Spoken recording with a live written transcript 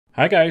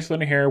Hi guys,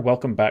 Luna here,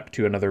 welcome back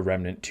to another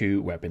Remnant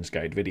 2 Weapons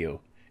Guide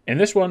video. In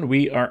this one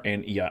we are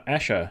in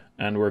Yaesha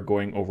and we're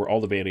going over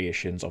all the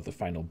variations of the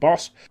final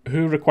boss,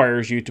 who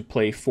requires you to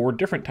play 4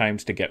 different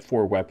times to get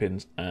 4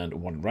 weapons and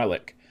 1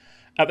 relic.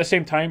 At the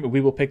same time we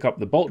will pick up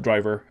the Bolt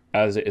Driver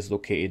as it is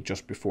located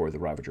just before the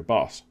Ravager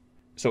boss.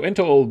 So in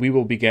total we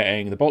will be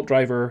getting the Bolt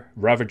Driver,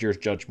 Ravager's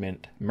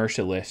Judgement,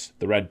 Merciless,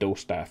 the Red Doe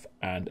Staff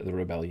and the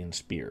Rebellion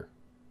Spear.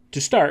 To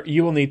start,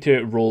 you will need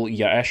to roll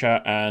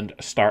Yaesha and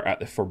start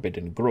at the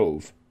Forbidden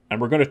Grove. And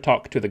we're going to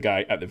talk to the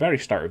guy at the very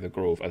start of the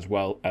grove as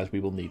well, as we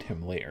will need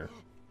him later.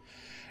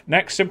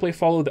 Next, simply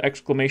follow the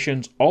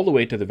exclamations all the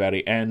way to the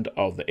very end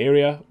of the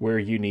area where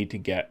you need to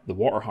get the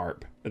water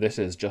harp. This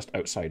is just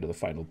outside of the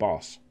final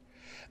boss.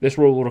 This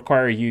will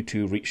require you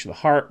to reach the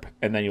harp,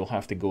 and then you'll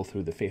have to go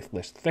through the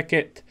Faithless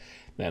Thicket,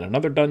 then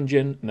another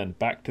dungeon, and then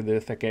back to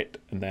the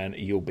thicket, and then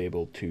you'll be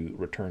able to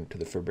return to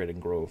the Forbidden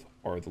Grove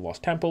or the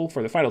Lost Temple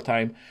for the final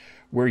time,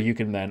 where you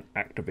can then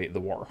activate the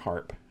water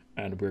harp,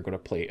 and we're going to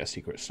play a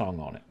secret song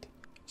on it.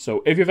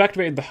 So if you've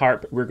activated the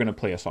harp, we're going to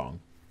play a song.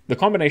 The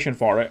combination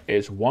for it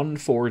is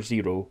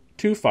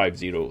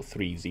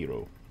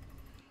 140-250-30.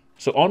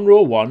 So on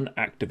row 1,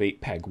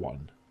 activate peg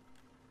 1.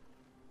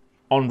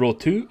 On row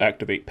 2,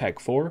 activate peg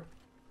 4.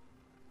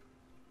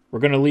 We're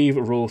going to leave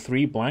row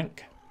 3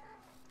 blank.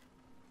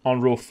 On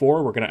row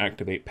 4, we're going to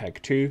activate peg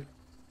 2.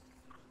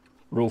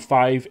 Row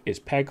 5 is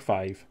peg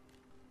 5.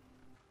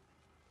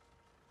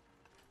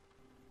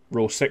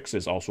 Row 6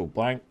 is also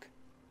blank.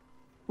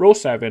 Row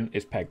 7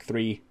 is peg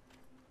 3.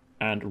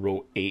 And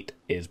row 8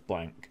 is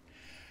blank.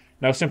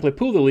 Now simply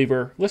pull the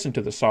lever, listen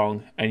to the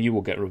song, and you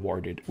will get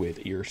rewarded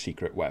with your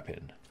secret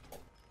weapon.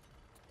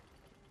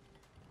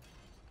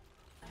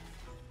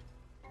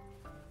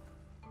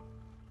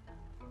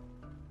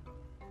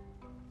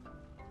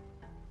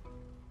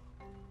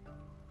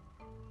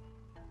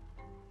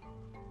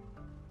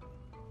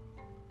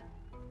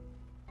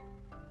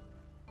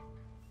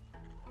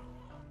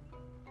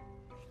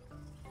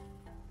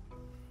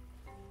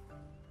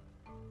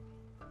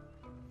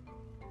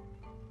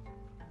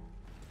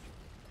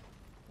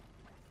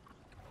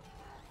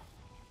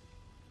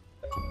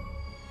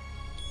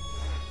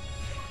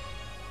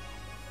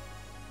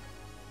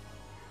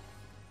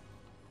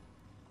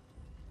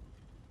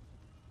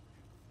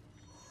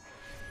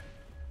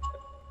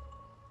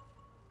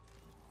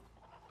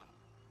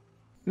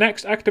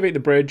 Next, activate the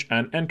bridge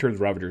and enter the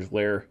Ravager's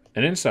lair,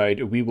 and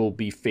inside we will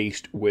be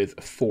faced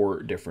with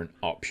 4 different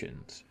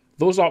options.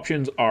 Those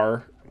options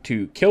are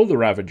to kill the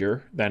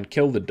Ravager, then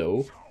kill the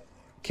Doe,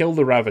 kill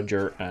the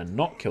Ravager and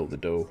not kill the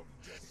Doe,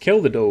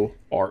 kill the Doe,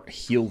 or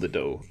heal the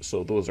Doe.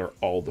 So those are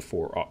all the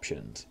 4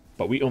 options,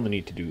 but we only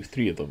need to do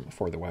 3 of them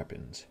for the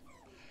weapons.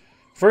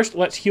 First,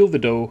 let's heal the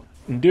Doe,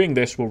 and doing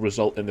this will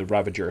result in the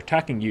Ravager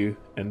attacking you,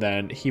 and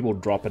then he will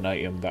drop an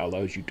item that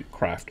allows you to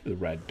craft the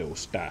Red Doe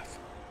Staff.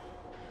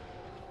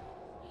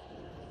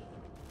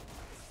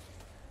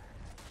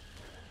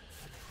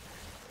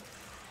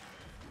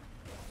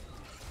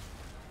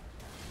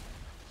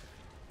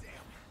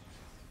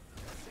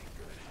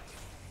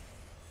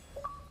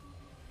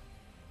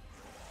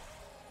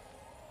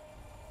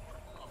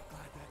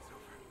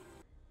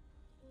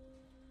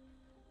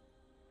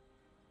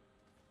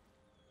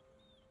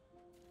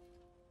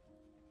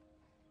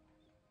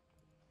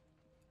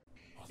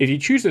 If you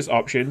choose this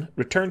option,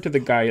 return to the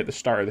guy at the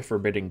start of the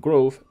Forbidden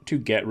Grove to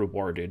get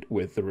rewarded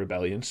with the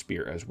Rebellion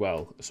Spear as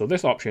well. So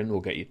this option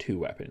will get you 2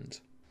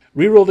 weapons.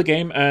 Reroll the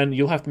game and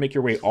you'll have to make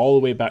your way all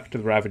the way back to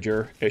the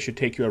Ravager. It should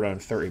take you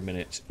around 30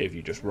 minutes if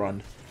you just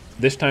run.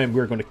 This time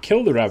we're going to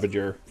kill the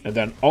Ravager and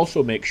then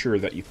also make sure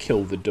that you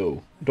kill the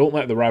Doe. Don't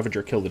let the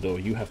Ravager kill the Doe,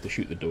 you have to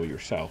shoot the Doe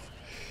yourself.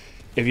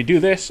 If you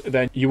do this,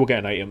 then you will get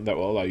an item that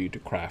will allow you to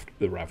craft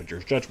the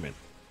Ravager's Judgement.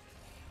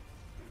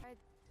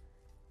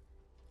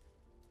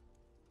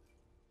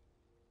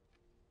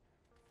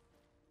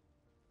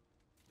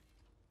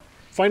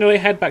 Finally,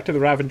 head back to the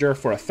Ravager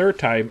for a 3rd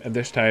time, and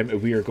this time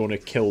we are going to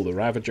kill the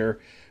Ravager,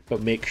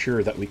 but make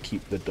sure that we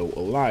keep the Doe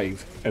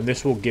alive, and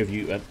this will give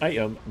you an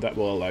item that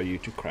will allow you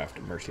to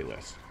craft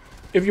Merciless.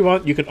 If you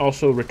want, you can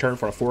also return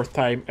for a 4th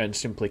time and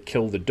simply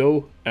kill the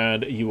Doe,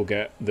 and you will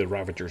get the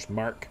Ravager's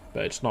Mark,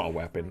 but it's not a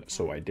weapon,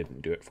 so I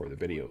didn't do it for the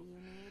video.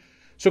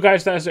 So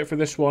guys, that is it for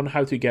this one,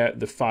 how to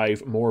get the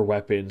 5 more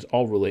weapons,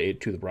 all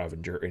related to the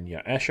Ravager in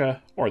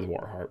Yaesha, or the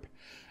Water Harp.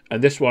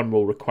 And this one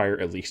will require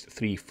at least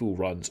 3 full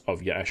runs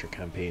of Yaesha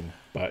campaign,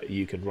 but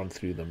you can run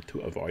through them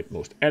to avoid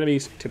most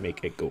enemies to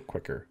make it go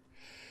quicker.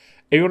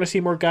 If you want to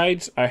see more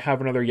guides, I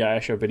have another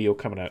Yaesha video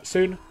coming out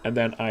soon, and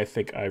then I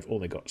think I've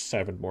only got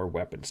 7 more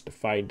weapons to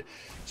find.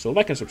 So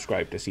like and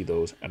subscribe to see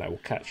those, and I will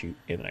catch you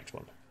in the next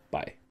one.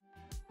 Bye.